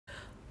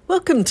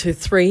Welcome to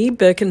 3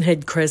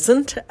 Birkenhead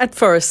Crescent at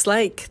Forest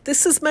Lake.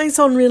 This is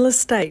Maison Real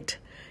Estate.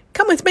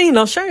 Come with me and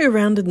I'll show you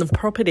around in the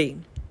property.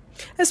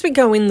 As we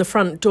go in the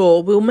front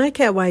door, we'll make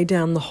our way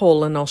down the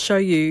hall and I'll show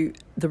you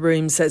the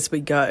rooms as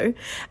we go.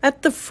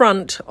 At the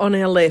front, on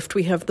our left,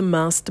 we have the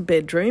master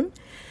bedroom,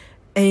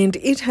 and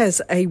it has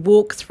a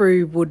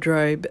walk-through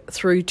wardrobe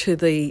through to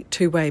the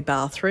two-way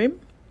bathroom.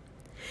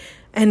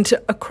 And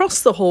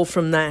across the hall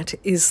from that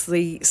is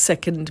the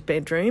second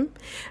bedroom,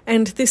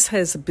 and this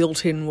has a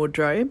built-in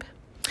wardrobe.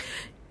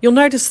 You'll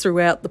notice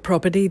throughout the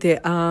property there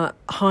are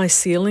high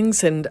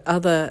ceilings and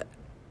other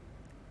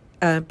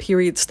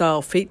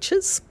period-style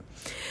features.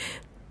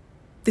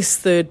 This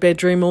third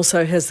bedroom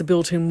also has the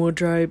built-in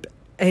wardrobe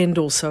and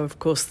also, of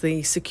course,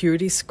 the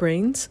security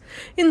screens.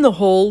 In the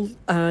hall,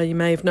 you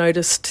may have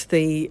noticed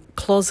the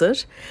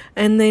closet,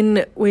 and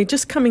then we're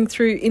just coming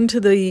through into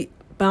the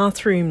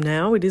bathroom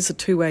now. It is a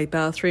two-way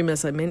bathroom,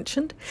 as I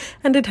mentioned,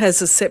 and it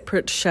has a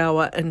separate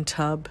shower and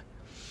tub.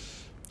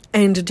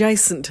 And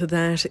adjacent to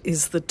that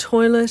is the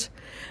toilet,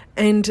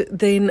 and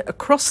then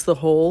across the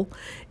hall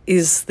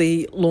is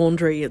the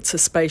laundry. It's a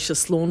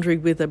spacious laundry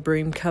with a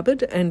broom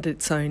cupboard and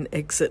its own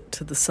exit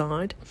to the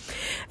side.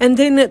 And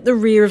then at the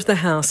rear of the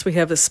house we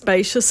have a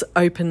spacious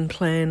open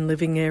plan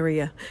living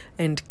area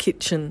and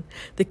kitchen.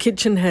 The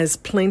kitchen has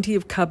plenty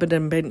of cupboard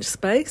and bench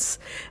space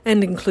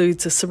and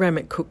includes a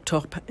ceramic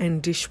cooktop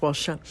and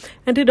dishwasher,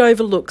 and it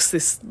overlooks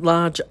this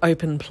large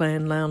open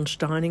plan lounge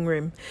dining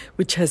room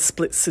which has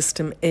split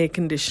system air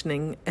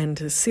conditioning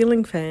and a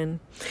ceiling fan.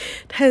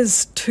 It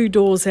has 2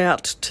 doors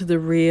out to the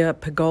rear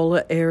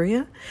pergola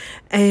area,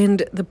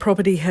 and the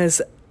property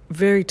has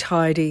very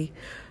tidy,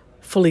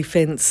 fully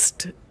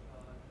fenced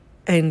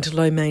and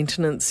low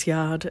maintenance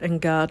yard and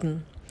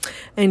garden.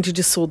 And you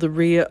just saw the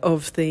rear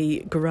of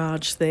the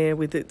garage there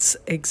with its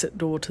exit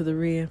door to the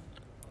rear.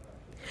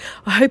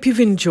 I hope you've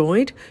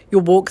enjoyed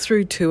your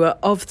walkthrough tour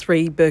of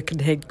 3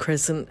 Birkenhead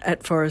Crescent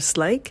at Forest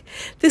Lake.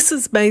 This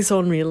is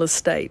Maison Real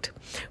Estate.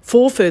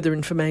 For further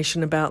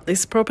information about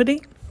this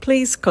property,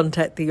 please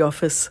contact the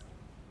office.